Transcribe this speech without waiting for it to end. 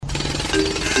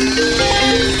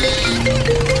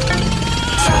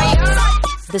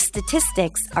The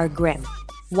statistics are grim.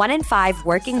 1 in 5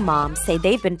 working moms say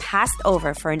they've been passed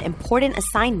over for an important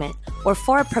assignment or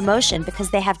for a promotion because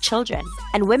they have children.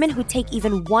 And women who take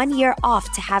even 1 year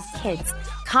off to have kids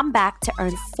come back to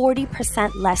earn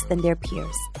 40% less than their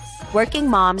peers. Working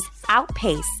moms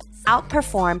outpace,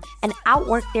 outperform, and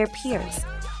outwork their peers.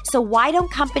 So why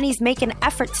don't companies make an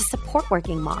effort to support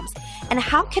working moms? And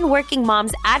how can working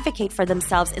moms advocate for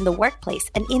themselves in the workplace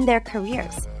and in their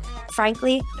careers?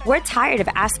 Frankly, we're tired of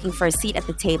asking for a seat at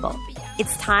the table.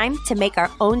 It's time to make our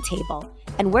own table,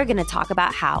 and we're going to talk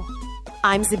about how.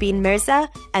 I'm Zabeen Mirza,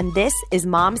 and this is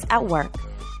Moms at Work.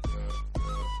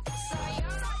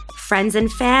 Friends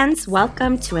and fans,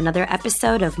 welcome to another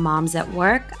episode of Moms at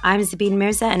Work. I'm Zabeen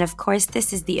Mirza, and of course,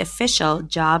 this is the official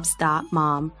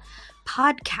Jobs.Mom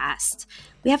podcast.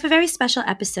 We have a very special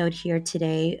episode here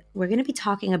today. We're going to be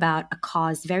talking about a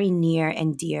cause very near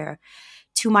and dear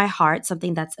to my heart,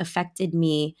 something that's affected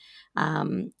me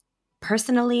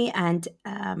personally, and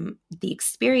the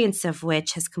experience of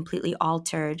which has completely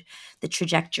altered the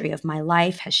trajectory of my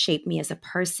life, has shaped me as a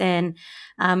person,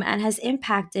 and has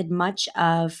impacted much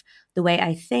of the way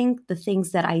I think, the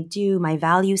things that I do, my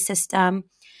value system.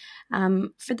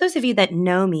 For those of you that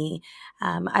know me,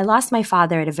 I lost my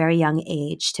father at a very young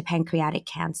age to pancreatic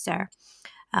cancer.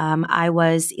 I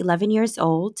was 11 years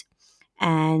old.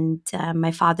 And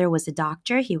my father was a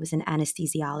doctor. He was an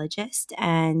anesthesiologist,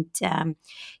 and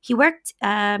he worked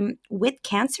with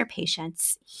cancer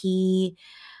patients. He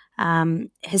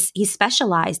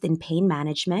specialized in pain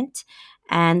management,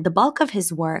 and the bulk of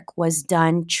his work was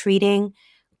done treating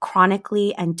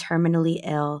chronically and terminally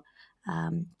ill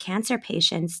cancer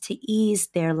patients to ease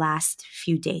their last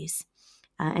few days.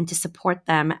 And to support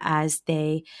them as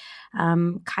they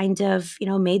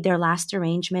made their last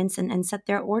arrangements and set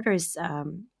their orders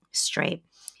straight.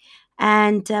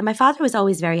 And my father was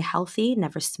always very healthy,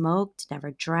 never smoked,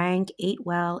 never drank, ate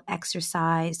well,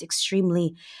 exercised,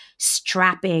 extremely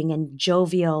strapping and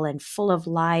jovial and full of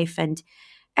life. And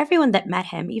everyone that met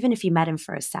him, even if you met him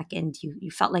for a second,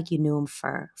 you felt like you knew him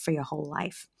for your whole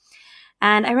life.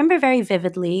 And I remember very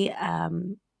vividly, I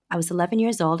was 11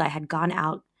 years old. I had gone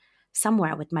out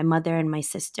somewhere with my mother and my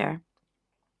sister.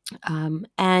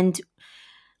 And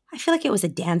I feel like it was a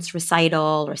dance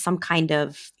recital or some kind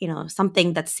of,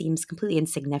 something that seems completely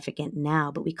insignificant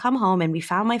now. But we come home and we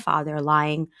found my father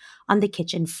lying on the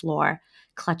kitchen floor,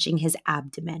 clutching his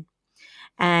abdomen.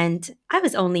 And I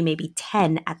was only maybe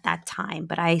 10 at that time,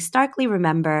 but I starkly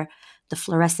remember the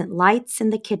fluorescent lights in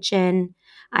the kitchen.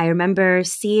 I remember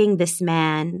seeing this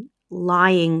man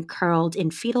lying curled in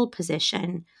fetal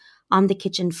position on the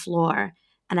kitchen floor.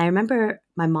 And I remember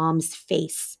my mom's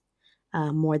face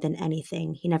more than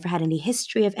anything. He never had any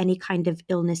history of any kind of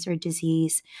illness or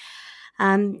disease.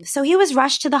 So he was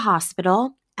rushed to the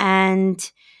hospital,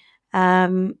 and,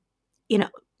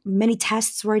 many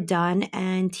tests were done,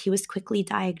 and he was quickly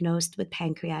diagnosed with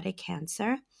pancreatic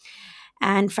cancer.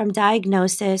 And from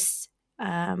diagnosis,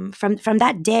 from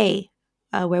that day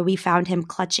where we found him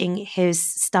clutching his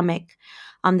stomach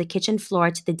on the kitchen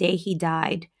floor to the day he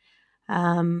died,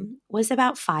 was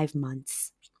about 5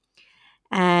 months.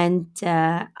 And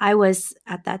I was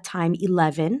at that time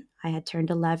 11. I had turned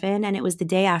 11, and it was the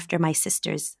day after my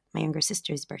younger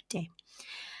sister's birthday.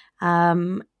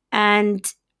 That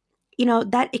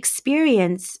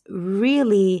experience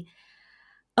really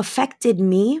affected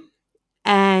me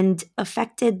and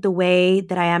affected the way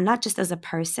that I am, not just as a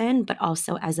person, but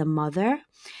also as a mother.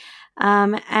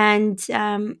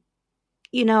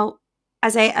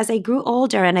 As I grew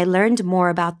older and I learned more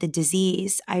about the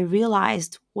disease, I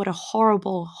realized what a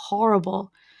horrible,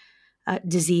 horrible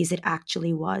disease it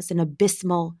actually was, an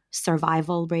abysmal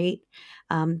survival rate.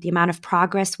 The amount of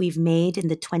progress we've made in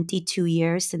the 22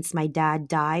 years since my dad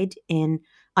died in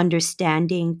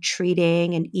understanding,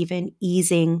 treating, and even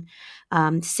easing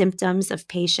symptoms of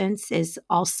patients is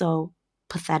also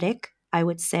pathetic, I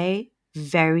would say.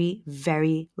 Very,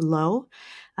 very low,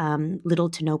 little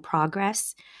to no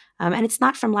progress. And it's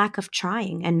not from lack of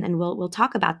trying, and we'll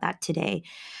talk about that today.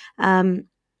 And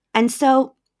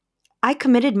so I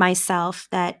committed myself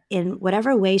that in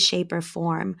whatever way, shape, or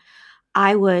form,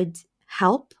 I would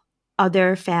help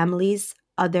other families,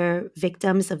 other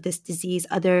victims of this disease,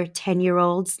 other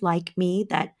 10-year-olds like me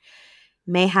that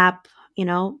mayhap,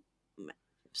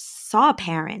 saw a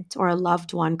parent or a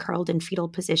loved one curled in fetal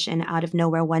position out of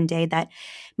nowhere one day, that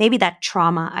maybe that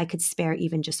trauma, I could spare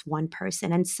even just one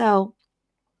person. And so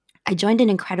I joined an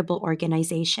incredible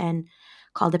organization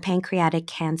called the Pancreatic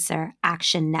Cancer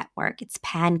Action Network. It's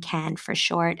PanCAN for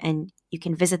short, and you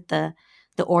can visit the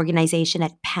organization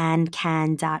at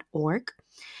pancan.org.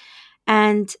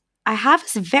 And I have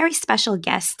a very special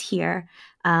guest here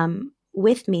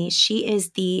with me. She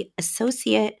is the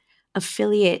affiliate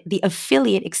associate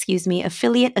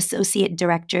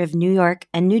director of New York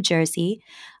and New Jersey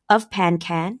of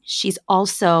PanCan. She's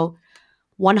also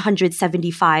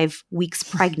 175 weeks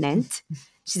pregnant.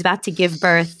 She's about to give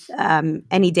birth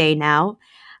any day now.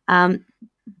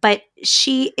 But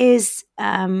she is,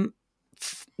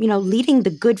 leading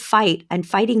the good fight and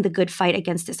fighting the good fight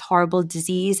against this horrible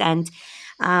disease, and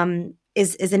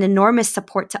is an enormous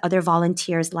support to other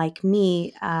volunteers like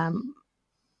me,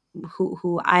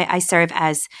 who I serve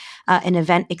as an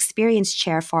event experience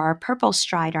chair for our Purple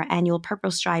Stride, our annual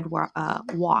Purple Stride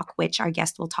walk, which our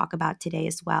guest will talk about today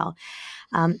as well.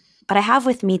 But I have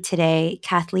with me today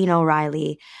Kathleen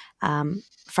O'Reilly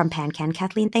from PanCan.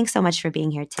 Kathleen, thanks so much for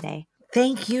being here today.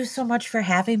 Thank you so much for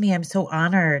having me. I'm so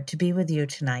honored to be with you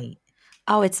tonight.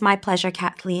 Oh, it's my pleasure,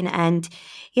 Kathleen. And,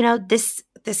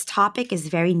 this topic is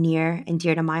very near and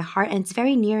dear to my heart, and it's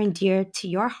very near and dear to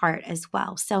your heart as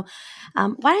well. So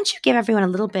why don't you give everyone a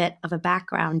little bit of a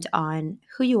background on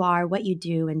who you are, what you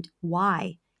do, and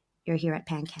why you're here at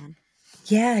PanCan?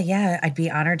 Yeah, I'd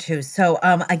be honored to. So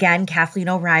again, Kathleen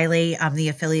O'Reilly, I'm the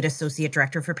affiliate associate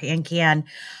director for PanCan,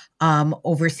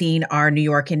 overseeing our New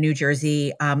York and New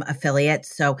Jersey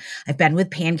affiliates. So I've been with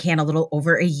PanCan a little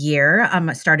over a year.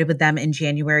 I started with them in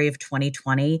January of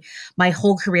 2020. My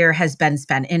whole career has been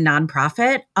spent in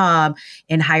nonprofit,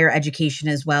 in higher education,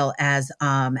 as well as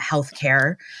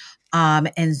healthcare.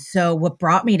 And so what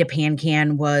brought me to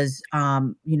PanCan was,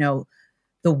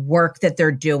 the work that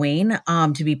they're doing,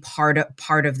 to be part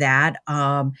of that.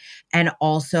 And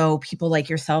also people like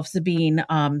yourself, Sabine,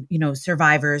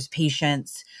 survivors,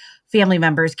 patients, family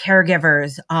members,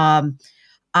 caregivers. I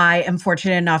am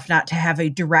fortunate enough not to have a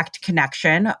direct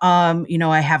connection.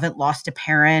 I haven't lost a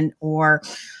parent or,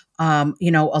 a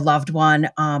loved one.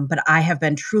 But I have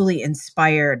been truly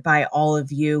inspired by all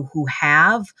of you who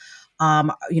have,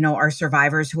 are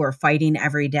survivors who are fighting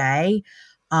every day.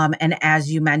 And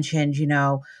as you mentioned,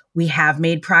 we have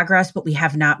made progress, but we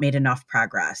have not made enough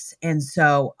progress. And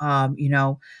so,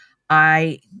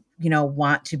 I,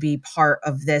 want to be part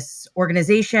of this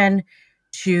organization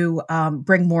to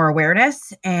bring more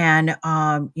awareness and,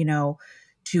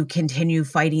 to continue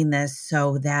fighting this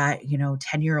so that,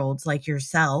 10-year-olds like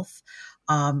yourself,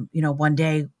 one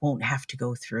day won't have to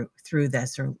go through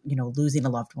this or, losing a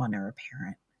loved one or a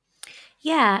parent.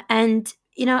 Yeah. And,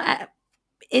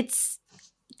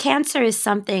 cancer is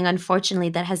something, unfortunately,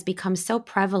 that has become so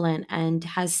prevalent and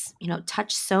has,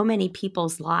 touched so many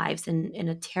people's lives in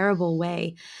a terrible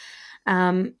way.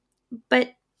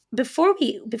 But before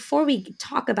we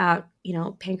talk about,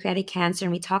 pancreatic cancer,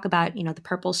 and we talk about, the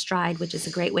Purple Stride, which is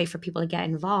a great way for people to get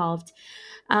involved,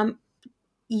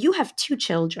 you have 2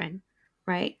 children,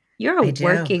 right? You're a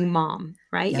working mom,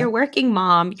 right? Yep. You're a working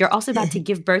mom. You're also about to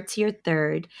give birth to your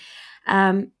third.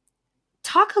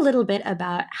 Talk a little bit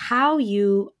about how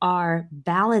you are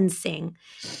balancing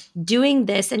doing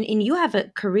this. And you have a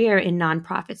career in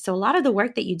nonprofits. So a lot of the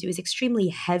work that you do is extremely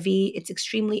heavy. It's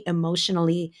extremely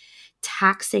emotionally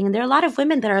taxing. And there are a lot of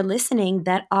women that are listening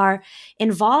that are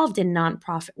involved in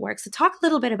nonprofit work. So talk a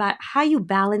little bit about how you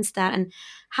balance that, and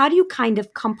how do you kind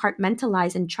of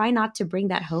compartmentalize and try not to bring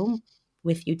that home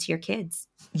with you to your kids?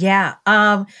 Yeah.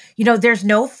 There's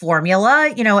no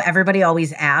formula. Everybody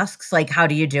always asks, like, how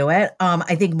do you do it?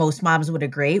 I think most moms would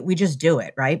agree. We just do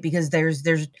it, right? Because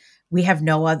we have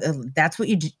no other, that's what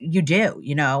you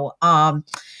do,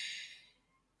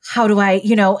 how do I,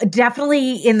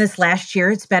 definitely in this last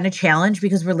year, it's been a challenge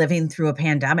because we're living through a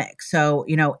pandemic. So,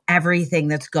 everything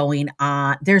that's going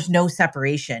on, there's no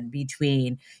separation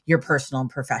between your personal and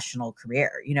professional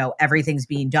career. Everything's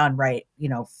being done right,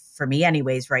 for me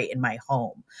anyways, right in my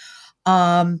home.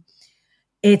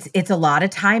 It's a lot of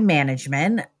time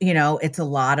management, it's a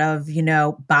lot of,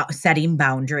 setting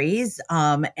boundaries.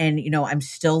 And, I'm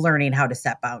still learning how to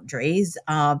set boundaries.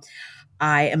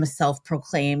 I am a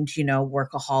self-proclaimed,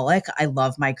 workaholic. I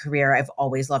love my career. I've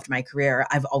always loved my career.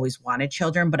 I've always wanted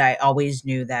children, but I always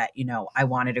knew that, I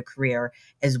wanted a career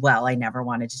as well. I never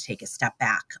wanted to take a step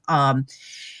back.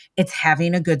 It's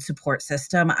having a good support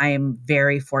system. I am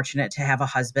very fortunate to have a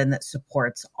husband that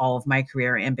supports all of my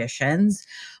career ambitions,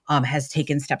 has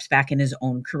taken steps back in his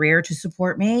own career to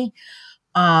support me.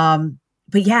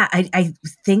 but yeah, I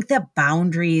think that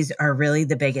boundaries are really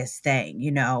the biggest thing,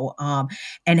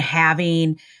 and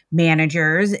having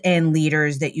managers and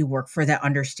leaders that you work for that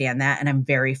understand that. And I'm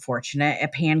very fortunate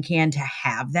at PanCan to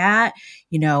have that,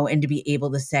 and to be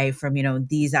able to say from,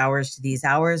 these hours to these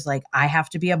hours, like I have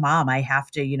to be a mom. I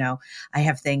have to, I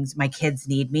have things, my kids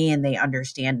need me and they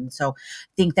understand. And so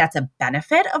I think that's a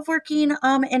benefit of working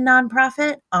in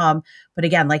nonprofit. But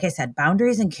again, like I said,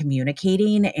 boundaries and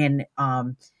communicating and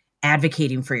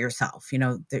advocating for yourself.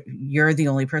 You're the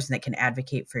only person that can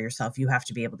advocate for yourself. You have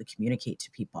to be able to communicate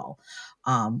to people,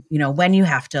 when you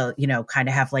have to, kind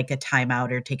of have like a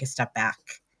timeout or take a step back.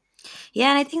 Yeah,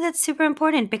 and I think that's super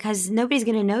important because nobody's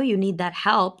going to know you need that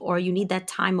help or you need that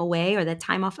time away or that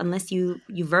time off unless you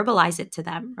verbalize it to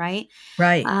them, right?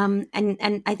 Right.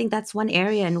 And I think that's one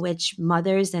area in which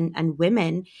mothers and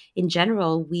women in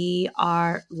general, we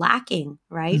are lacking,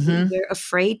 right? Mm-hmm. We're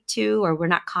afraid to, or we're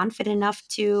not confident enough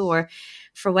to, or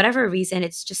for whatever reason,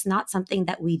 it's just not something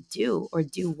that we do or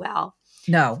do well.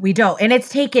 No, we don't. And it's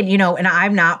taken, and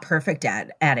I'm not perfect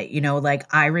at it, like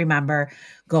I remember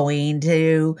going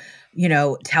to,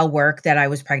 tell work that I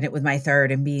was pregnant with my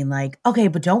third and being like, okay,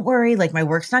 but don't worry, like my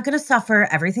work's not going to suffer.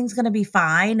 Everything's going to be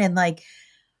fine. And like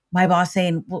my boss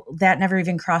saying, well, that never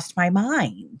even crossed my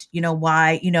mind,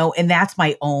 why, and that's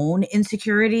my own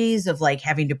insecurities of like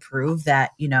having to prove that,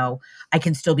 I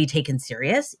can still be taken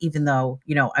serious, even though,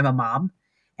 I'm a mom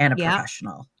and a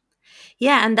professional.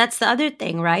 Yeah, and that's the other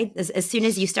thing, right? As soon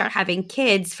as you start having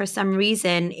kids, for some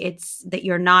reason, it's that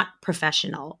you're not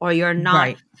professional or you're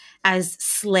not as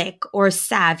slick or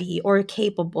savvy or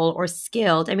capable or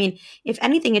skilled. I mean, if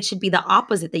anything, it should be the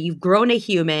opposite, that you've grown a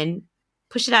human,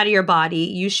 push it out of your body.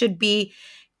 You should be,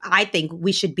 I think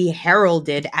we should be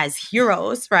heralded as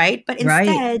heroes, right? But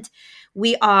instead,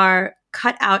 we are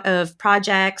cut out of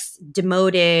projects,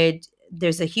 demoted.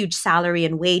 There's a huge salary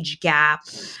and wage gap.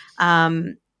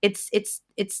 It's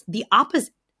the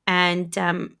opposite. And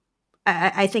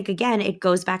I think, again, it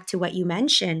goes back to what you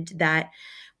mentioned, that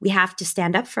we have to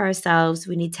stand up for ourselves.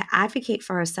 We need to advocate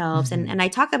for ourselves. Mm-hmm. And I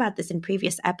talk about this in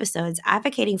previous episodes.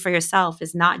 Advocating for yourself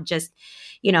is not just,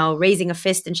 raising a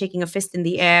fist and shaking a fist in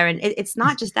the air. And it's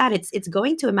not just that. It's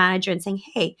going to a manager and saying,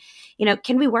 hey,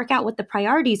 can we work out what the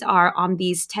priorities are on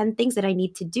these 10 things that I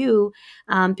need to do?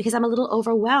 Because I'm a little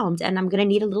overwhelmed and I'm going to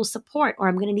need a little support, or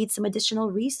I'm going to need some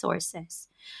additional resources.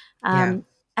 And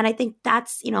I think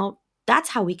that's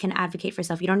how we can advocate for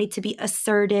yourself. You don't need to be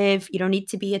assertive. You don't need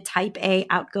to be a type A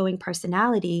outgoing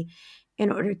personality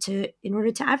in order to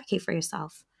advocate for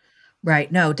yourself.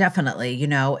 Right. No, definitely,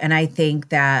 and I think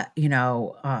that,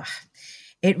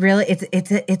 it really,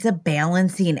 it's a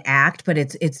balancing act, but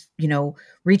it's,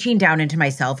 reaching down into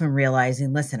myself and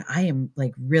realizing, listen, I am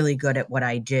like really good at what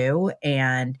I do.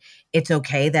 And it's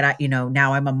okay that I,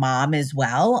 now I'm a mom as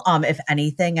well. If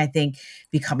anything, I think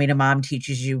becoming a mom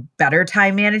teaches you better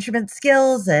time management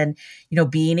skills and,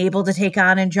 being able to take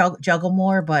on and juggle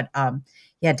more. But,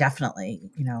 yeah,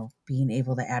 definitely, being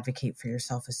able to advocate for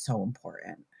yourself is so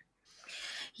important.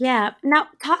 Yeah. Now,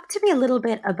 talk to me a little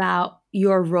bit about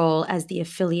your role as the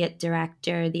affiliate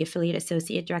director, the affiliate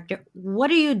associate director.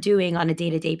 What are you doing on a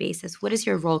day-to-day basis? What is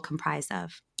your role comprised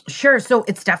of? Sure. So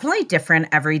it's definitely different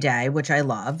every day, which I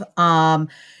love. A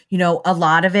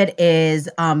lot of it is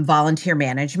volunteer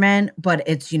management, but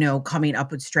it's, coming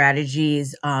up with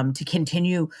strategies to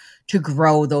continue to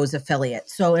grow those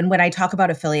affiliates. So, and when I talk about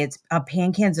affiliates,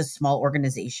 PanCan's a small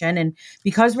organization. And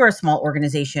because we're a small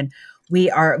organization, we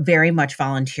are very much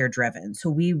volunteer driven. So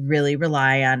we really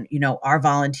rely on, our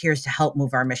volunteers to help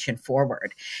move our mission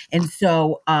forward. And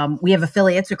so we have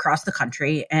affiliates across the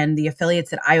country, and the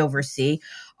affiliates that I oversee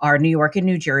are New York and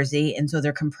New Jersey. And so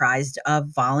they're comprised of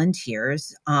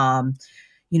volunteers, coming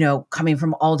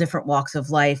from all different walks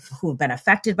of life who have been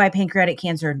affected by pancreatic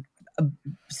cancer.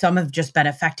 Some have just been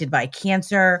affected by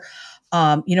cancer,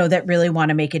 that really want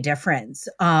to make a difference.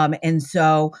 And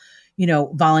so,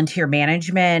 volunteer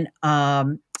management.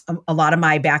 A lot of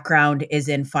my background is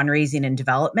in fundraising and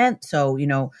development. So,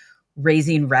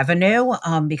 raising revenue,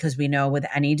 because we know with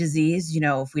any disease,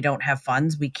 if we don't have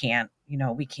funds, we can't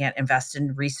invest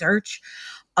in research.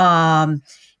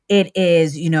 It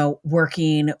is,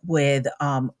 working with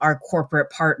our corporate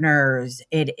partners.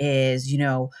 It is,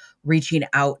 reaching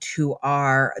out to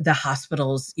the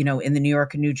hospitals, in the New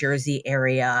York and New Jersey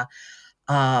area.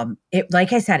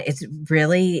 Like I said,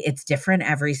 it's different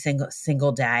every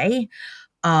single day.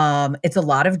 It's a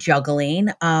lot of juggling.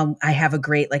 I have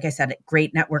like I said, a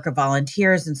great network of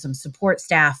volunteers and some support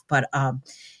staff, but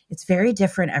it's very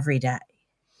different every day.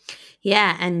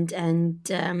 Yeah, and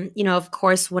of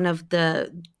course, one of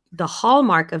the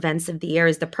hallmark events of the year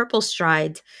is the Purple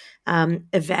Stride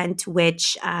event,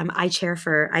 which I chair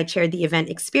the event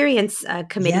experience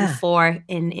committee Yeah. for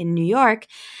in New York.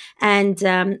 And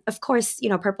of course,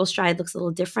 Purple Stride looks a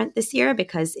little different this year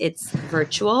because it's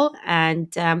virtual.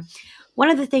 And one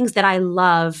of the things that I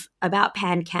love about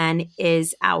PanCan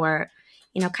is our,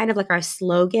 kind of like our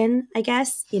slogan, I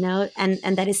guess,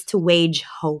 and that is to wage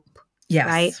hope,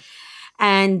 right? Yes.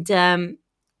 And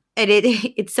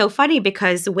it's so funny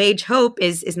because wage hope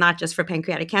is not just for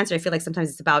pancreatic cancer. I feel like sometimes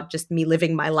it's about just me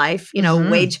living my life,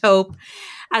 wage hope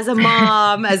as a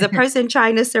mom, as a person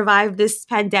trying to survive this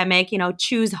pandemic,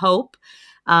 choose hope,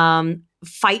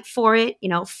 fight for it,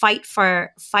 fight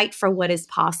for what is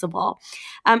possible.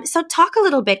 So talk a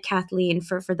little bit, Kathleen,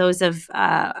 for those of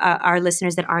our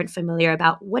listeners that aren't familiar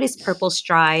about what is Purple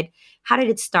Stride, how did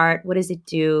it start, what does it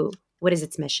do, what is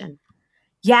its mission?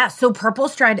 Yeah, so Purple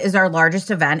Stride is our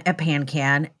largest event at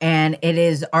PanCan, and it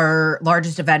is our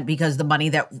largest event because the money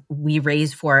that we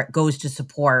raise for it goes to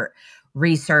support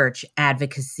research,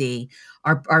 advocacy,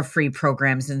 our free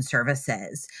programs and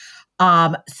services.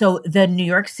 So the New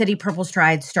York City Purple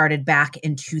Stride started back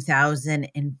in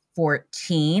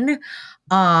 2014,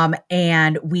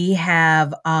 and we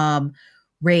have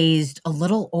raised a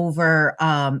little over,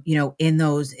 in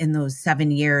those 7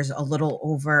 years, a little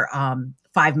over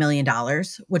 $5 million,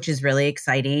 which is really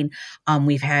exciting.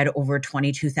 We've had over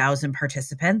 22,000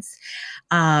 participants.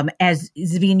 As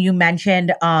Zaveen, you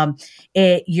mentioned,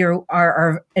 you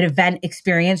are an event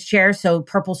experience chair. So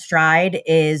Purple Stride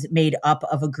is made up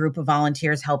of a group of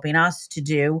volunteers helping us to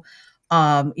do,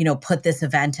 put this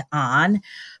event on.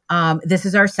 This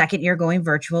is our second year going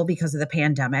virtual because of the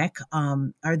pandemic.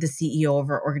 The CEO of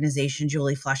our organization,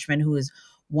 Julie Fleshman, who is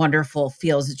wonderful,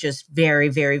 feels just very,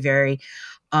 very, very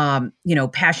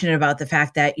passionate about the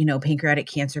fact that, pancreatic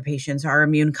cancer patients are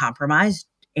immune compromised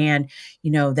and,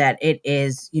 that it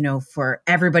is, for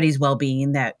everybody's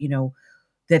well-being that,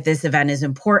 that this event is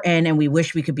important and we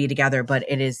wish we could be together, but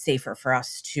it is safer for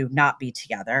us to not be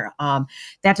together.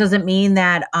 That doesn't mean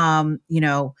that,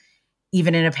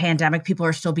 even in a pandemic, people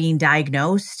are still being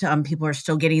diagnosed. People are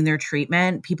still getting their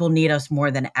treatment. People need us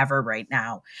more than ever right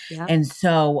now. Yep. And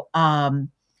so,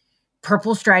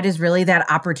 Purple Stride is really that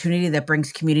opportunity that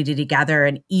brings community together.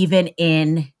 And even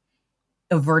in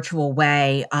a virtual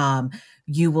way,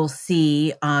 you will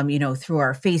see, through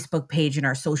our Facebook page and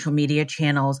our social media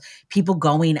channels, people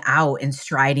going out and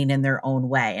striding in their own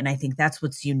way. And I think that's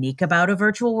what's unique about a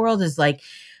virtual world is like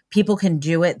people can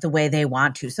do it the way they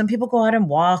want to. Some people go out and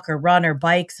walk or run or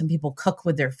bike. Some people cook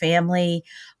with their family.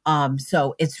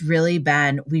 So it's really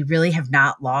we really have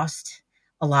not lost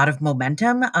a lot of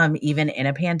momentum, even in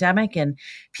a pandemic and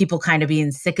people kind of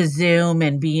being sick of Zoom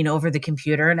and being over the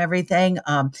computer and everything.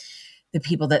 The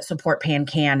people that support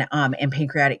PanCan and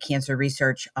pancreatic cancer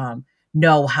research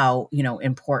know how,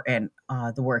 important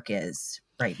the work is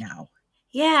right now.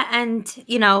 Yeah. And,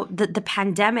 the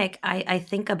pandemic, I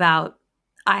think about,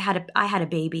 I had a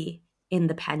baby in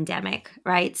the pandemic,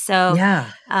 right? So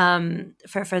yeah.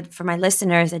 For my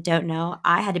listeners that don't know,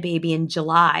 I had a baby in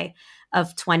July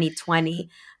of 2020.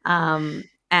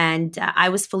 And I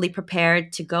was fully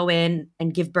prepared to go in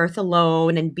and give birth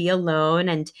alone and be alone.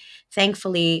 And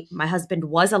thankfully, my husband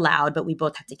was allowed, but we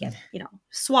both had to get,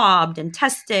 swabbed and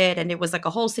tested. And it was like a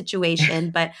whole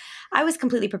situation. But I was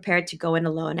completely prepared to go in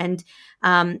alone. And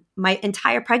my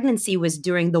entire pregnancy was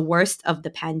during the worst of the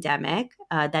pandemic,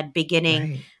 that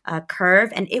beginning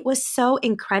curve. And it was so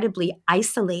incredibly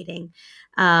isolating.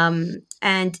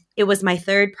 And it was my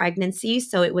third pregnancy.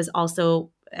 So it was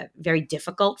also very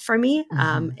difficult for me.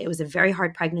 It was a very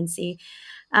hard pregnancy.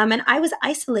 And I was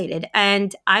isolated I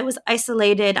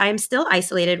am still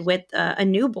isolated with a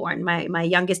newborn. My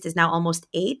youngest is now almost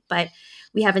 8, but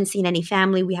we haven't seen any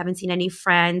family. We haven't seen any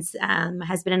friends. My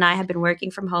husband and I have been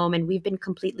working from home and we've been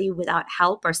completely without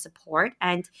help or support.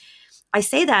 And I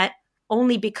say that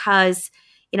only because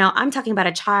I'm talking about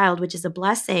a child, which is a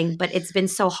blessing, but it's been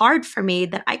so hard for me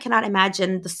that I cannot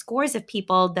imagine the scores of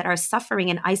people that are suffering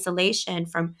in isolation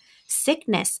from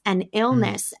sickness and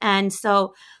illness. And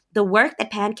so the work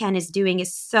that PanCan is doing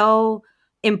is so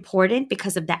important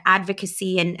because of the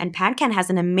advocacy, and PanCan has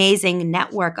an amazing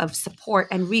network of support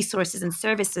and resources and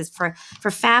services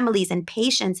for families and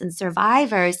patients and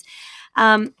survivors.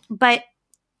 But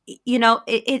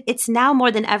it's now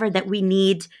more than ever that we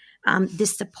need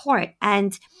this support.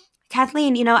 And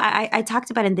Kathleen, I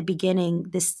talked about in the beginning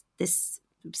this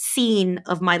scene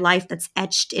of my life that's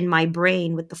etched in my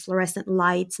brain with the fluorescent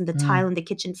lights and the tile on the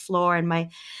kitchen floor and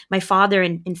my father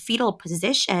in fetal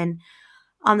position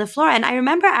on the floor. And I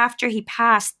remember after he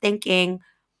passed thinking,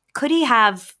 could he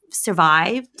have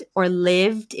survived or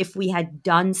lived if we had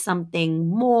done something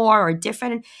more or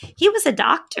different. He was a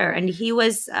doctor, and he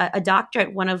was a doctor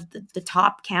at one of the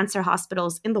top cancer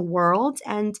hospitals in the world.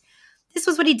 And this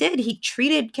was what he did. He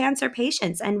treated cancer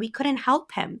patients, and we couldn't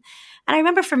help him. And I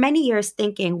remember for many years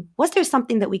thinking, was there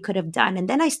something that we could have done? And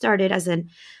then I started as an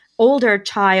older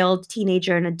child,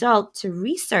 teenager, and adult to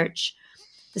research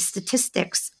the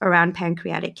statistics around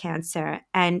pancreatic cancer.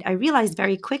 And I realized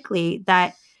very quickly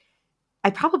that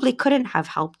I probably couldn't have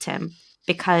helped him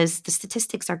because the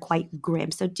statistics are quite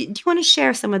grim. So do you want to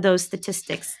share some of those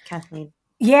statistics, Kathleen?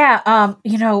 Yeah,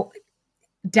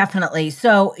 definitely.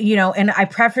 So, and I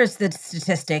preface the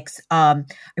statistics. I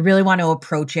really want to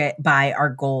approach it by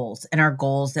our goals and our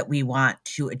goals that we want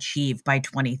to achieve by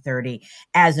 2030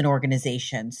 as an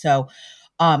organization. So,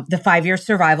 the 5-year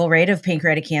survival rate of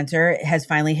pancreatic cancer has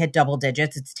finally hit double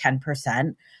digits. It's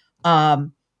 10%,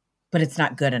 but it's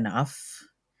not good enough.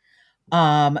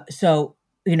 So,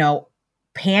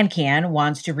 PanCan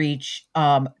wants to reach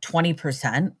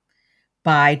 20%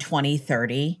 by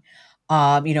 2030.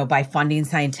 By funding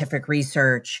scientific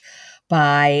research,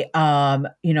 by,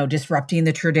 disrupting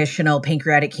the traditional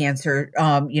pancreatic cancer,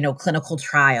 clinical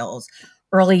trials,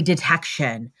 early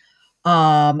detection.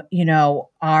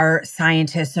 Our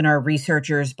scientists and our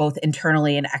researchers, both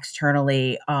internally and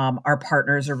externally, our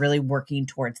partners are really working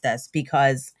towards this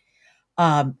because,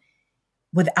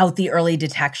 without the early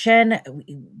detection,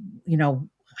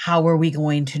 how are we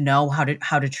going to know how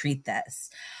to treat this?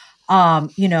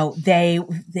 They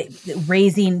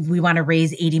we want to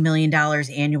raise $80 million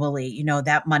annually.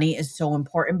 That money is so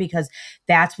important because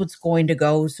that's what's going to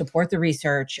go support the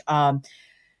research.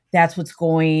 That's what's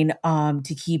going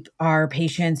to keep our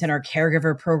patients and our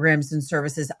caregiver programs and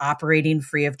services operating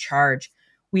free of charge.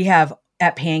 We have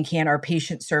at PanCan our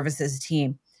patient services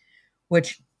team,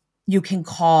 which you can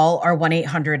call our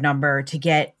 1-800 number to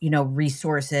get,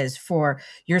 resources for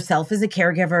yourself as a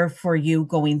caregiver, for you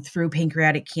going through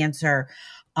pancreatic cancer,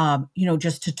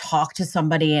 just to talk to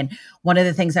somebody. And one of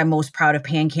the things I'm most proud of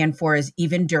PanCan for is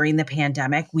even during the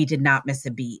pandemic, we did not miss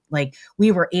a beat. Like,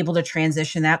 we were able to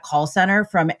transition that call center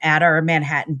from at our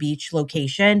Manhattan Beach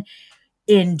location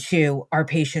into our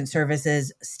patient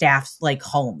services staff's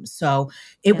homes. So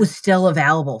it was still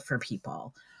available for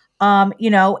people. And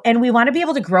we want to be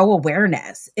able to grow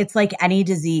awareness. It's like any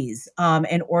disease.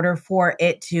 In order for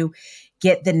it to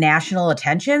get the national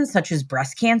attention, such as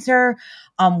breast cancer,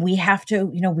 we have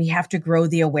to grow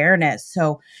the awareness.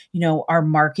 So, our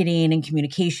marketing and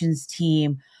communications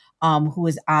team, who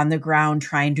is on the ground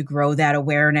trying to grow that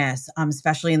awareness,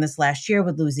 especially in this last year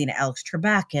with losing Alex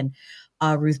Trebek and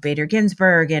Ruth Bader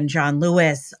Ginsburg and John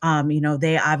Lewis,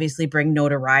 they obviously bring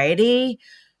notoriety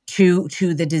to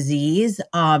the disease.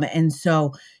 And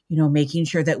so, making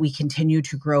sure that we continue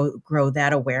to grow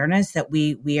that awareness, that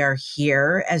we are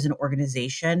here as an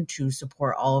organization to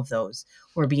support all of those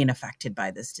who are being affected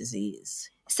by this disease.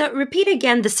 So repeat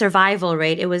again the survival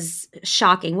rate. It was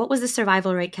shocking. What was the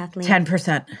survival rate, Kathleen?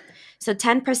 10%. So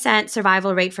 10%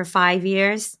 survival rate for 5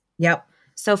 years? Yep.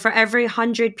 So for every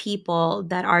 100 people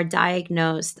that are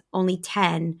diagnosed, only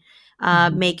 10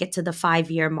 make it to the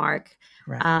 5-year mark.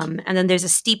 Right. And then there's a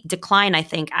steep decline, I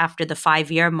think, after the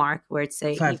 5-year mark, where it's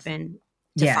even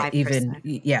to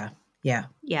 5%.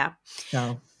 Yeah.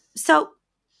 So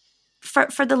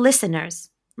for the listeners,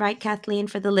 right, Kathleen,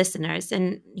 for the listeners,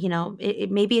 and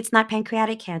maybe it's not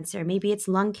pancreatic cancer, maybe it's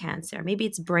lung cancer, maybe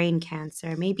it's brain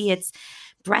cancer, maybe it's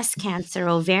breast cancer,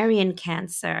 ovarian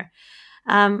cancer.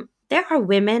 There are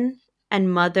women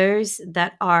and mothers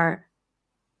that are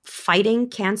fighting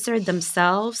cancer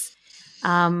themselves.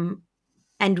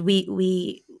 And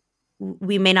we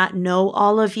may not know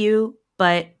all of you,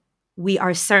 but we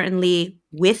are certainly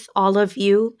with all of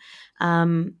you.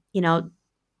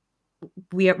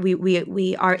 We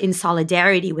are in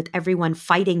solidarity with everyone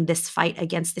fighting this fight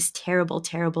against this terrible,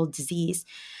 terrible disease.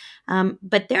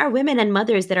 But there are women and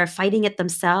mothers that are fighting it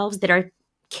themselves, that are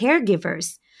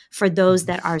caregivers for those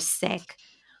that are sick.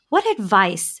 What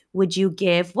advice would you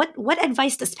give? What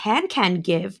advice does PanCan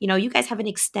give? You guys have an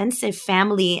extensive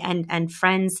family and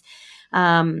friends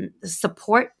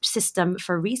support system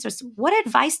for resources. What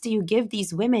advice do you give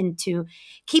these women to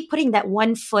keep putting that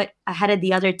one foot ahead of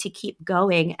the other, to keep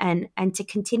going and to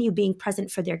continue being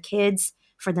present for their kids,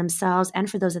 for themselves, and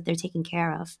for those that they're taking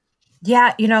care of?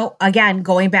 Yeah, again,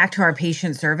 going back to our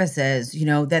patient services,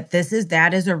 that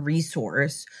is a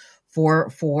resource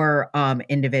for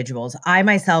individuals. I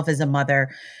myself, as a mother,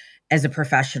 as a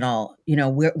professional,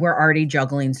 we're already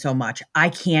juggling so much. I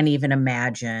can't even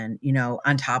imagine,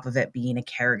 on top of it, being a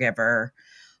caregiver,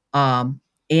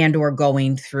 and or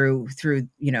going through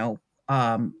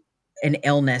an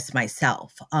illness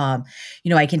myself. I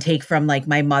can take from like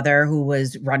my mother who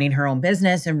was running her own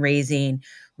business and raising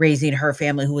her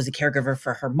family, who was a caregiver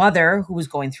for her mother who was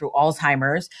going through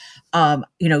Alzheimer's,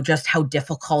 just how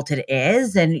difficult it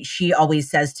is. And she always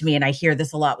says to me, and I hear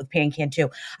this a lot with PanCan too,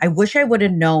 I wish I would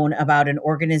have known about an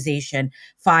organization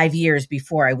 5 years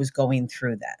before I was going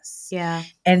through this. Yeah.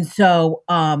 And so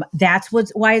that's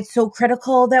why it's so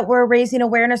critical that we're raising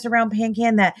awareness around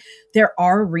PanCan, that there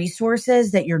are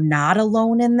resources, that you're not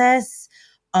alone in this.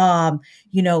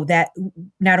 That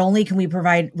not only can we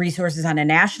provide resources on a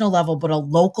national level, but a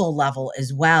local level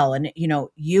as well. And,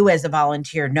 you as a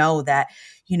volunteer know that,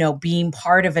 being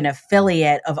part of an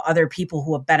affiliate of other people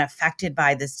who have been affected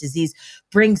by this disease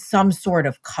brings some sort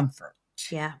of comfort.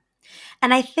 Yeah.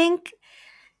 And I think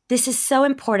this is so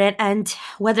important. And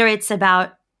whether it's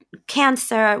about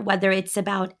cancer, whether it's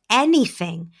about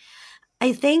anything,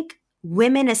 I think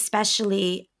women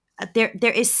especially, there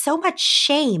is so much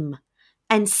shame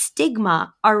and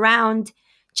stigma around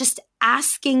just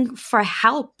asking for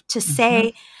help, to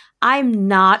say, I'm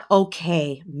not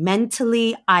okay.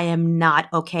 Mentally, I am not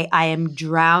okay. I am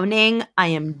drowning. I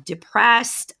am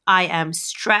depressed. I am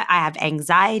stressed. I have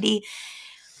anxiety.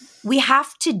 We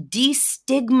have to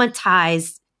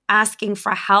destigmatize asking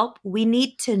for help. We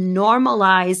need to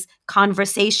normalize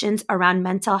conversations around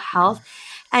mental health.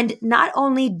 And not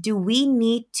only do we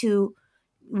need to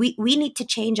we need to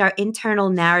change our internal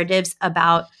narratives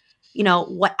about,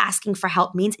 what asking for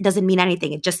help means. It doesn't mean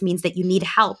anything. It just means that you need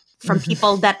help from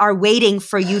people that are waiting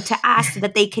for you to ask so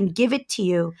that they can give it to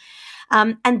you.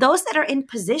 And those that are in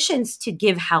positions to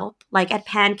give help, like at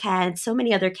PanCan, so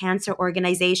many other cancer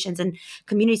organizations and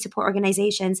community support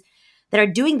organizations that are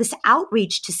doing this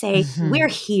outreach to say, we're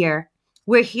here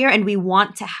and we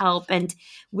want to help, and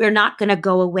we're not going to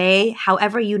go away.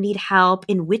 However you need help,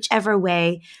 in whichever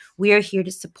way, we're here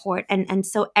to support. And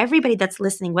so everybody that's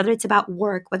listening, whether it's about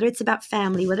work, whether it's about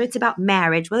family, whether it's about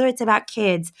marriage, whether it's about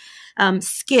kids,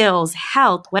 skills,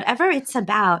 health, whatever it's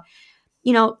about,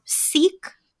 seek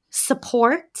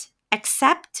support,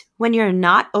 accept when you're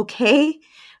not okay,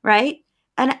 right?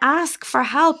 And ask for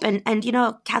help. And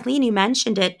Kathleen, you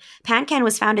mentioned it. PanCan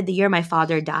was founded the year my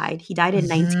father died. He died in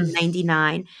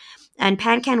 1999. And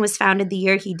PanCan was founded the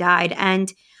year he died.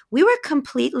 And we were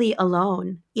completely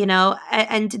alone,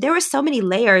 and there were so many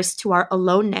layers to our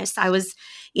aloneness. I was,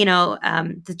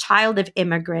 the child of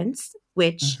immigrants,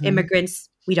 which immigrants,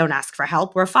 we don't ask for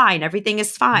help. We're fine. Everything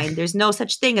is fine. There's no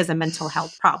such thing as a mental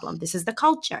health problem. This is the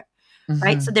culture,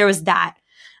 right? So there was that.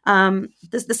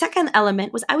 The second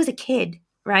element was I was a kid,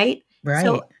 right?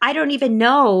 So I don't even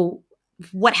know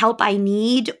what help I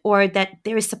need, or that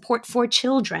there is support for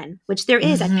children, which there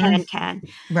is at PanCan.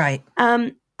 Right.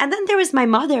 And then there was my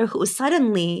mother, who was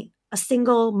suddenly a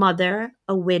single mother,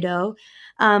 a widow,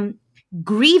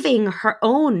 grieving her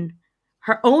own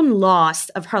loss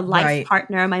of her life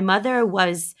partner. My mother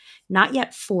was not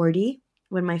yet 40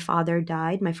 when my father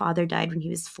died. My father died when he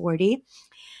was 40.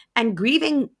 And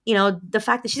grieving, the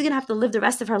fact that she's going to have to live the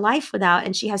rest of her life without,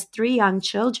 and she has 3 young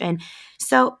children.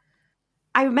 So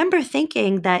I remember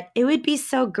thinking that it would be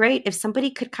so great if somebody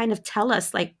could kind of tell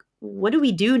us, like, what do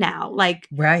we do now? Like,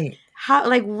 how,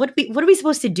 like, what are we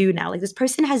supposed to do now? Like, this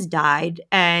person has died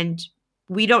and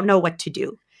we don't know what to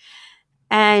do.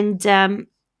 And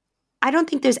I don't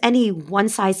think there's any one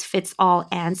size fits all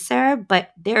answer,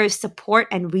 but there is support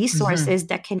and resources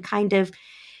that can kind of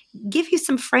give you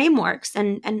some frameworks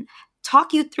and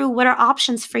talk you through what are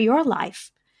options for your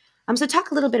life. So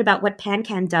talk a little bit about what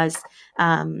PanCan does,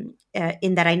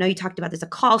 in that I know you talked about there's a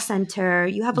call center.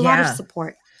 You have a lot of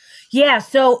support. Yeah.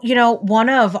 So, one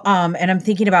of, and I'm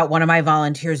thinking about one of my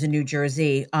volunteers in New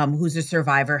Jersey, who's a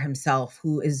survivor himself,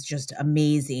 who is just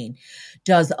amazing,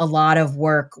 does a lot of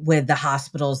work with the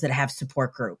hospitals that have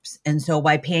support groups. And so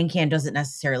while PanCan doesn't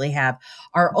necessarily have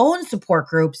our own support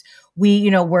groups, we,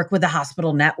 work with the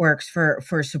hospital networks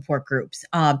for support groups.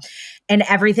 And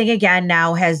everything again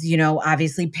now has,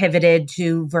 obviously pivoted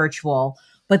to virtual,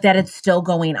 but that it's still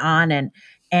going on.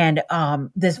 And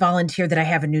this volunteer that I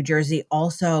have in New Jersey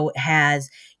also has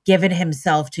given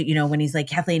himself to, when he's like,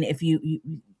 Kathleen, if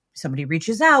somebody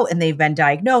reaches out and they've been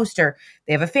diagnosed, or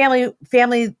they have a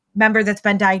family member that's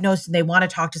been diagnosed and they want to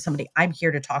talk to somebody, I'm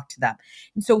here to talk to them.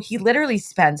 And so he literally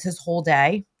spends his whole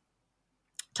day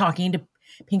talking to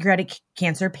pancreatic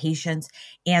cancer patients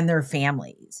and their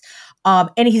families.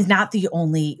 And he's not the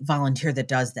only volunteer that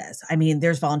does this. I mean,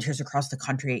 there's volunteers across the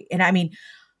country. And I mean,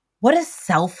 what a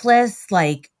selfless,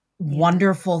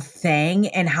 wonderful thing.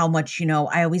 And how much,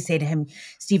 I always say to him,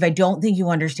 Steve, I don't think you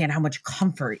understand how much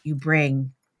comfort you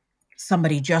bring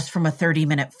somebody just from a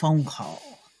 30-minute phone call.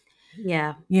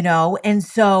 Yeah. And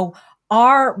so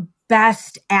our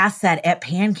best asset at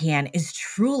PanCan is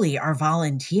truly our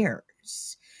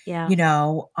volunteers, Yeah.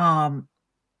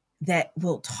 That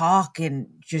will talk and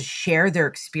just share their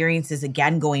experiences.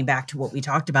 Again, going back to what we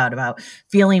talked about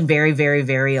feeling very, very,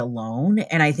 very alone.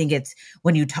 And I think it's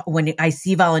when I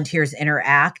see volunteers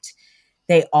interact,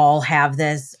 they all have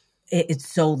this, it's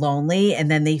so lonely. And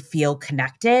then they feel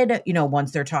connected,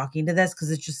 once they're talking to this,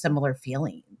 because it's just similar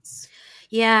feelings.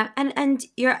 Yeah. And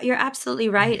you're absolutely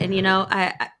right. And,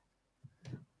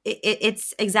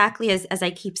 it's exactly as I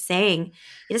keep saying,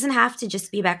 it doesn't have to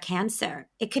just be about cancer.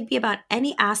 It could be about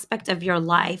any aspect of your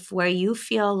life where you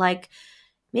feel like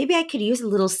maybe I could use a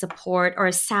little support or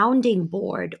a sounding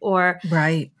board or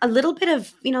right. a little bit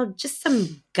of, just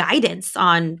some guidance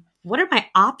on what are my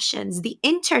options. The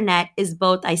internet is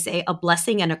both, I say, a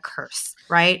blessing and a curse,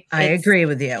 right? I agree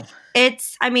with you.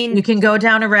 You can go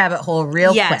down a rabbit hole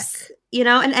real quick.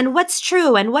 And what's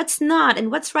true and what's not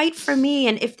and what's right for me.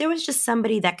 And if there was just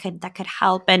somebody that could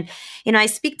help. And, I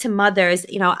speak to mothers,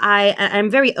 I'm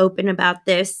very open about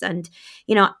this. And,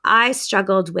 I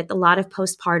struggled with a lot of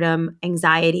postpartum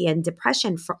anxiety and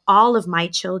depression for all of my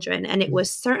children. And it was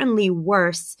certainly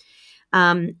worse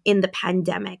in the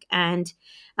pandemic. And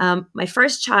my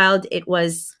first child, it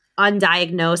was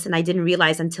undiagnosed. And I didn't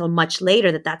realize until much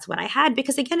later that that's what I had,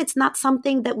 because again, it's not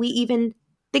something that we even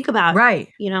think about, right?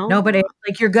 Nobody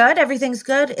like, you're good, everything's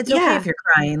good. It's okay if you're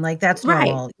crying, like that's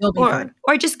normal. Right. You'll be fine.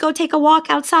 Or just go take a walk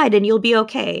outside and you'll be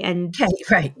okay. And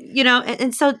right.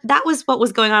 And so that was what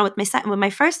was going on with my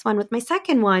first one. With my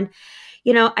second one,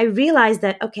 I realized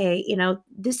that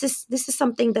this is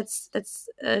something that's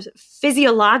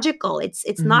physiological.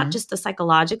 It's not just a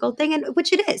psychological thing, and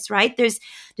which it is, right? There's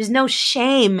no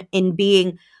shame in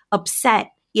being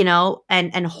upset,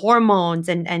 and hormones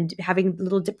and having a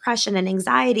little depression and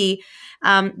anxiety,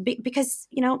 because,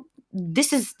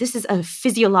 this is a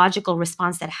physiological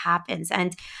response that happens.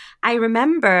 And I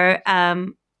remember,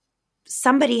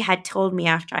 somebody had told me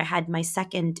after I had my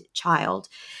second child,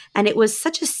 and it was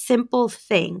such a simple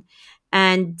thing.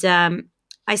 And,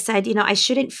 I said, I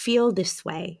shouldn't feel this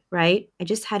way, right? I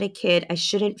just had a kid. I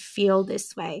shouldn't feel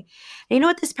this way. And you know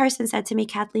what this person said to me,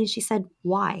 Kathleen? She said,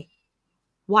 why?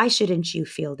 Why shouldn't you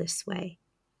feel this way?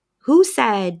 Who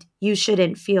said you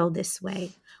shouldn't feel this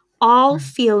way? All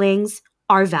feelings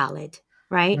are valid,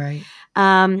 right? Right.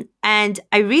 And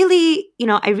I really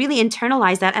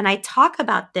internalize that. And I talk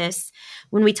about this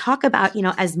when we talk about,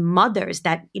 as mothers,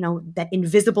 that, that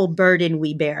invisible burden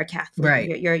we bear, Kathleen.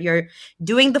 Right. You're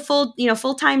doing the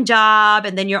full-time job,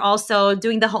 and then you're also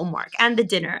doing the homework and the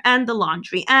dinner and the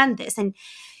laundry and this. And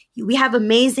we have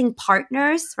amazing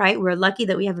partners, right? We're lucky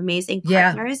that we have amazing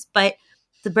partners, but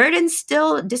the burden's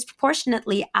still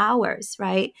disproportionately ours,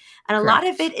 right? And a lot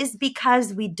of it is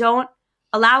because we don't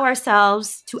allow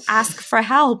ourselves to ask for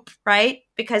help, right?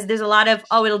 Because there's a lot of,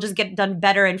 it'll just get done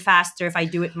better and faster if I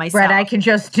do it myself. Right, I can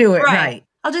just do it, right.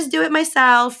 I'll just do it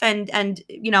myself, and and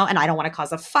I don't want to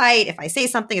cause a fight. If I say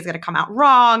something, it's going to come out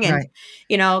wrong. And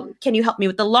can you help me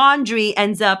with the laundry?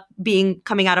 Ends up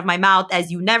coming out of my mouth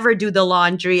as you never do the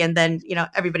laundry, and then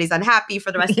everybody's unhappy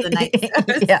for the rest of the night.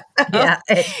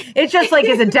 It's just like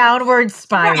it's a downward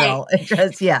spiral. Right. It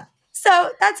just So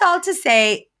that's all to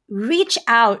say. Reach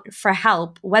out for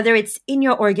help, whether it's in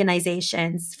your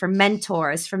organizations, from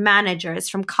mentors, from managers,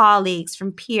 from colleagues,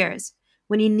 from peers.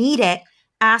 When you need it,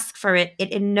 ask for it.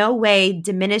 It in no way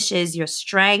diminishes your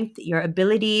strength, your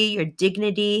ability, your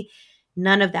dignity,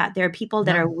 none of that. There are people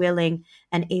that are willing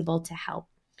and able to help.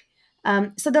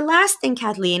 So the last thing,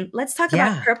 Kathleen, let's talk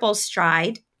about Purple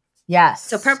Stride. Yes.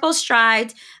 So Purple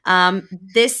Stride,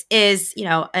 this is,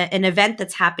 an event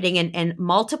that's happening in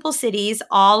multiple cities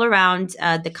all around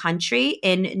the country.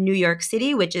 In New York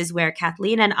City, which is where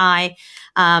Kathleen and I,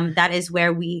 that is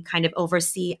where we kind of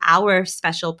oversee our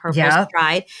special Purple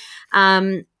Stride.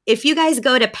 If you guys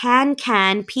go to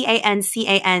PanCan,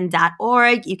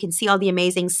 PANCAN.org, you can see all the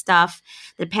amazing stuff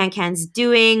that PanCan's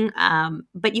doing.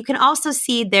 But you can also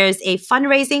see there's a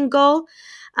fundraising goal.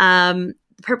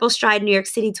 Purple Stride New York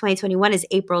City 2021 is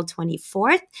April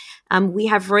 24th. We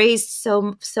have raised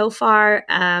so far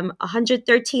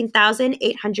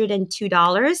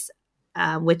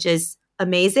 $113,802, which is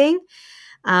amazing.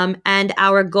 And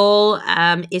our goal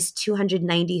is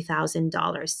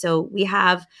 $290,000. So we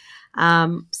have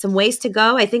some ways to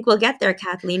go. I think we'll get there,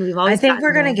 Kathleen. I think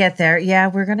we're going to get there. Yeah,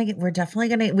 we're definitely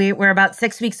going to, we're about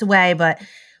 6 weeks away, but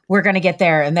we're going to get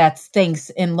there. And that's thanks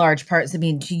in large parts,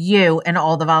 to you and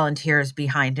all the volunteers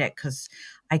behind it, because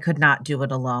I could not do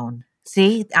it alone.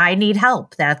 See, I need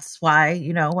help. That's why,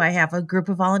 I have a group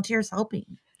of volunteers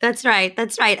helping. That's right.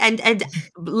 That's right. And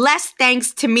less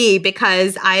thanks to me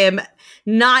because I am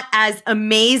not as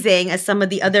amazing as some of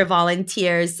the other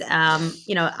volunteers.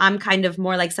 I'm kind of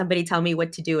more like somebody tell me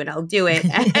what to do and I'll do it.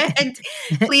 And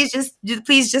please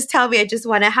just tell me. I just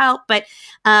want to help. But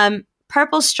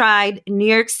Purple Stride, New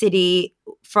York City,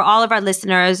 for all of our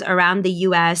listeners around the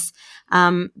U.S.,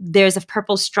 there's a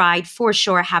Purple Stride for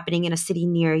sure happening in a city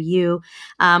near you.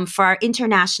 For our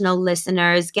international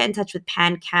listeners, get in touch with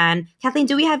PanCan. Kathleen,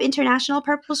 do we have international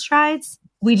Purple Strides?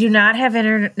 We do not have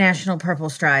international Purple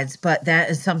Strides, but that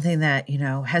is something that,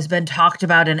 has been talked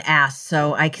about and asked.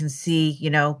 So I can see,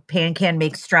 PanCan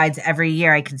makes strides every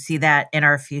year. I can see that in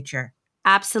our future.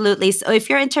 Absolutely. So if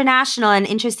you're international and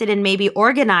interested in maybe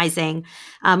organizing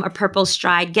a Purple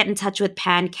Stride, get in touch with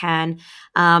PanCan.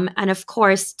 And of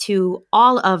course, to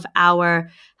all of our,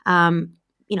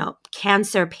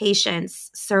 cancer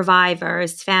patients,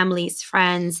 survivors, families,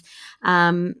 friends,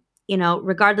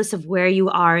 regardless of where you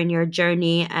are in your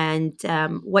journey and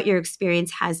what your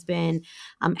experience has been,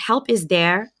 help is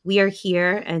there. We are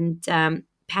here. And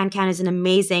PanCan is an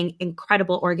amazing,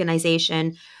 incredible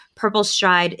organization. Purple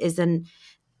Stride is an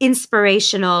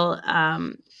inspirational,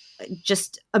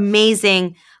 just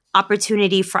amazing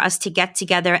opportunity for us to get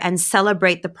together and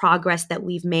celebrate the progress that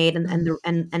we've made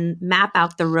and map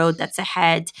out the road that's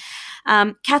ahead.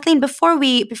 Kathleen, before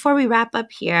we wrap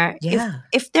up here,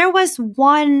 if there was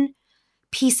one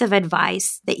piece of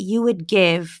advice that you would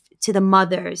give to the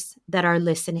mothers that are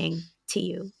listening to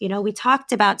you, we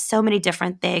talked about so many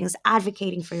different things: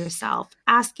 advocating for yourself,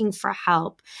 asking for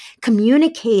help,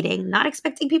 communicating, not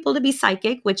expecting people to be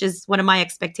psychic, which is one of my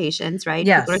expectations, right?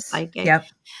 Yes. People are psychic. Yep.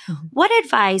 What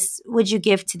advice would you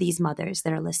give to these mothers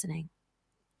that are listening?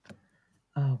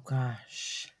 Oh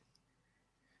gosh.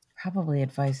 Probably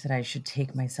advice that I should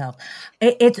take myself.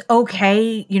 It's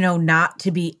okay, not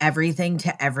to be everything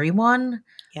to everyone.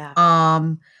 Yeah.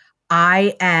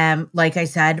 I am, like I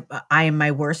said, I am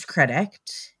my worst critic.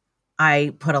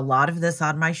 I put a lot of this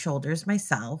on my shoulders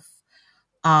myself.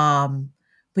 But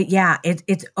yeah,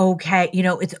 it's okay.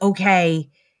 It's okay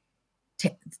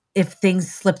to, if things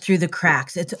slip through the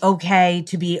cracks. It's okay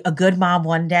to be a good mom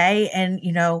one day and,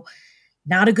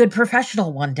 not a good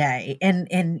professional one day,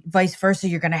 and vice versa.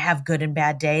 You're going to have good and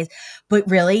bad days, but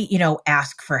really,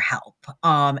 ask for help.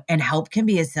 And help can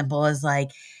be as simple as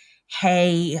like,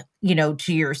 hey,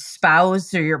 to your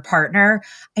spouse or your partner,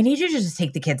 I need you to just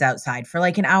take the kids outside for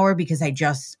like an hour because I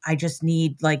just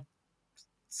need like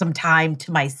some time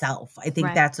to myself. I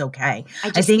think that's okay.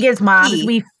 I think as moms,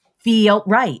 we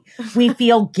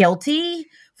feel guilty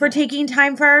for taking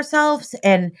time for ourselves.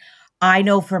 And I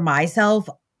know for myself,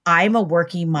 I'm a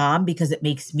working mom because it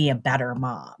makes me a better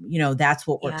mom. That's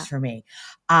what works for me.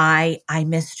 I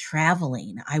miss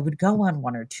traveling. I would go on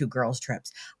 1 or 2 girls'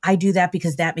 trips. I do that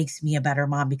because that makes me a better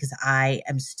mom because I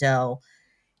am still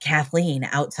Kathleen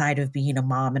outside of being a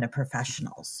mom and a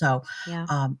professional. So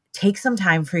take some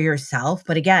time for yourself.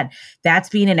 But again, that's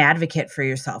being an advocate for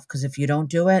yourself, because if you don't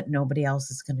do it, nobody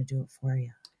else is going to do it for you.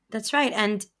 That's right.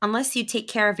 And unless you take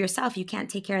care of yourself, you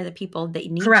can't take care of the people that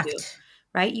you need to.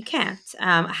 Right? You can't.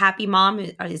 A happy mom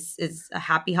is a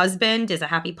happy husband, is a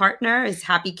happy partner, is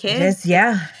happy kids.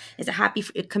 Is a happy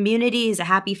community, is a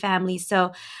happy family.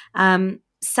 So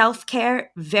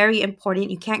self-care, very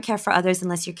important. You can't care for others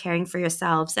unless you're caring for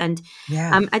yourselves. And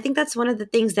I think that's one of the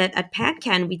things that at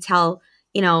PanCan we tell,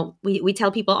 we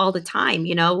tell people all the time,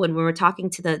 when we're talking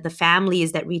to the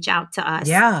families that reach out to us.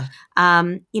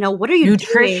 What are you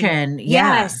doing? Nutrition.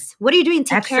 Yes. What are you doing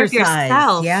to take care of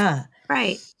yourself? Yeah.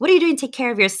 Right. What are you doing to take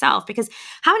care of yourself? Because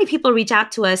how many people reach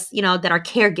out to us, that are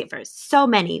caregivers? So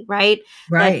many, right?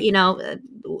 Right. That,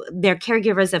 they're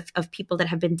caregivers of people that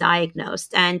have been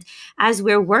diagnosed. And as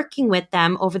we're working with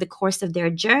them over the course of their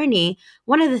journey,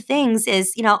 one of the things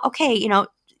is, okay,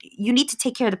 you need to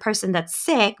take care of the person that's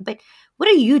sick, but what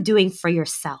are you doing for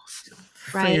yourself?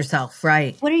 Right. For yourself,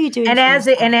 right. What are you doing and as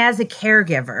a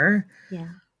caregiver,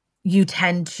 you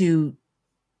tend to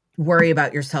worry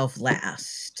about yourself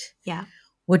last. Yeah.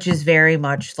 Which is very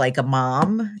much like a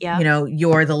mom. Yeah.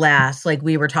 You're the last, like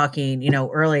we were talking,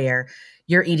 earlier,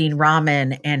 you're eating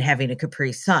ramen and having a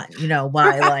Capri Sun,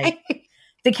 why like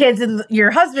the kids and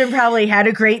your husband probably had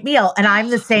a great meal. And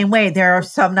I'm the same way. There are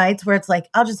some nights where it's like,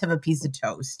 I'll just have a piece of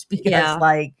toast because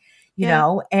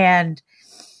and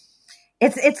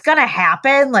it's going to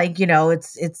happen. Like,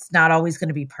 it's not always going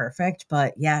to be perfect,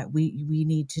 but we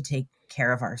need to take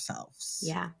care of ourselves.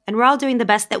 Yeah. And we're all doing the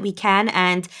best that we can.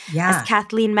 And as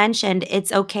Kathleen mentioned,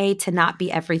 it's okay to not be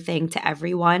everything to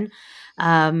everyone.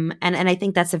 And I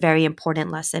think that's a very important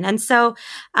lesson. And so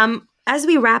as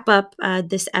we wrap up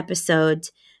this episode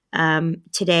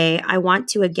today, I want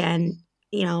to again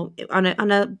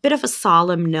on a bit of a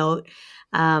solemn note,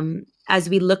 as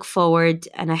we look forward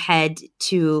and ahead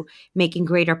to making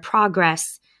greater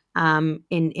progress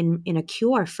in a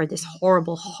cure for this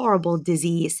horrible, horrible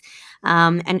disease,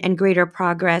 and greater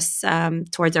progress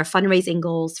towards our fundraising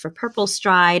goals for Purple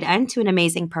Stride and to an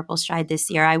amazing Purple Stride this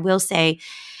year, I will say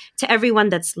to everyone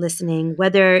that's listening,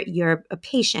 whether you're a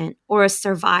patient or a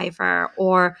survivor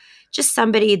or just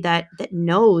somebody that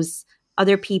knows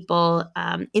other people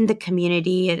in the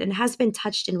community and has been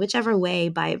touched in whichever way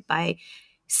by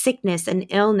sickness and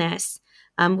illness,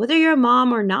 whether you're a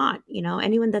mom or not,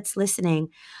 anyone that's listening,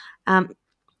 I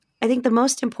think the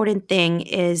most important thing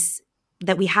is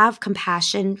that we have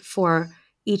compassion for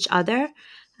each other,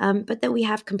 but that we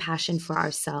have compassion for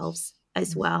ourselves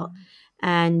as well.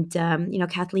 And,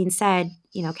 Kathleen said,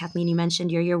 Kathleen, you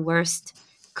mentioned you're your worst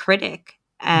critic.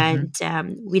 And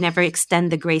we never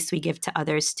extend the grace we give to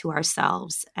others to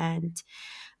ourselves. And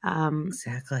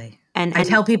exactly. And I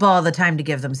tell people all the time to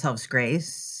give themselves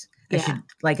grace. I should,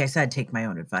 like I said, take my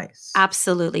own advice.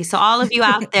 Absolutely. So all of you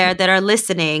out there that are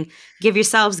listening, give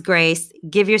yourselves grace,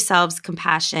 give yourselves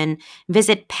compassion.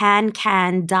 Visit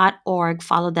pancan.org.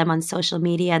 Follow them on social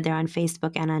media. They're on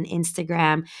Facebook and on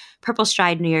Instagram. Purple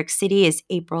Stride New York City is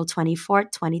April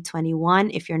 24th, 2021.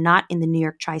 If you're not in the New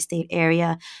York tri-state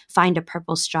area, find a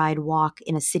Purple Stride walk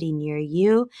in a city near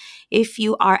you. If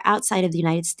you are outside of the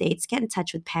United States, get in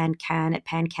touch with PanCan at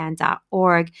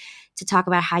pancan.org to talk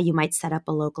about how you might set up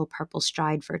a local Purple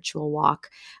Stride virtual walk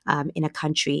in a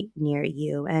country near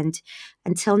you. And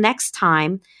until next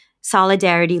time,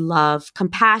 solidarity, love,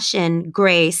 compassion,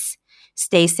 grace.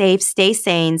 Stay safe, stay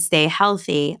sane, stay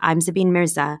healthy. I'm Zabeen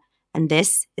Mirza, and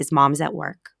this is Moms at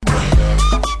Work.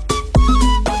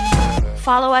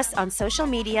 Follow us on social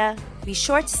media. Be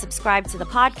sure to subscribe to the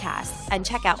podcast and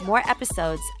check out more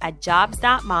episodes at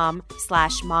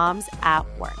jobs.mom/moms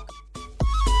at work.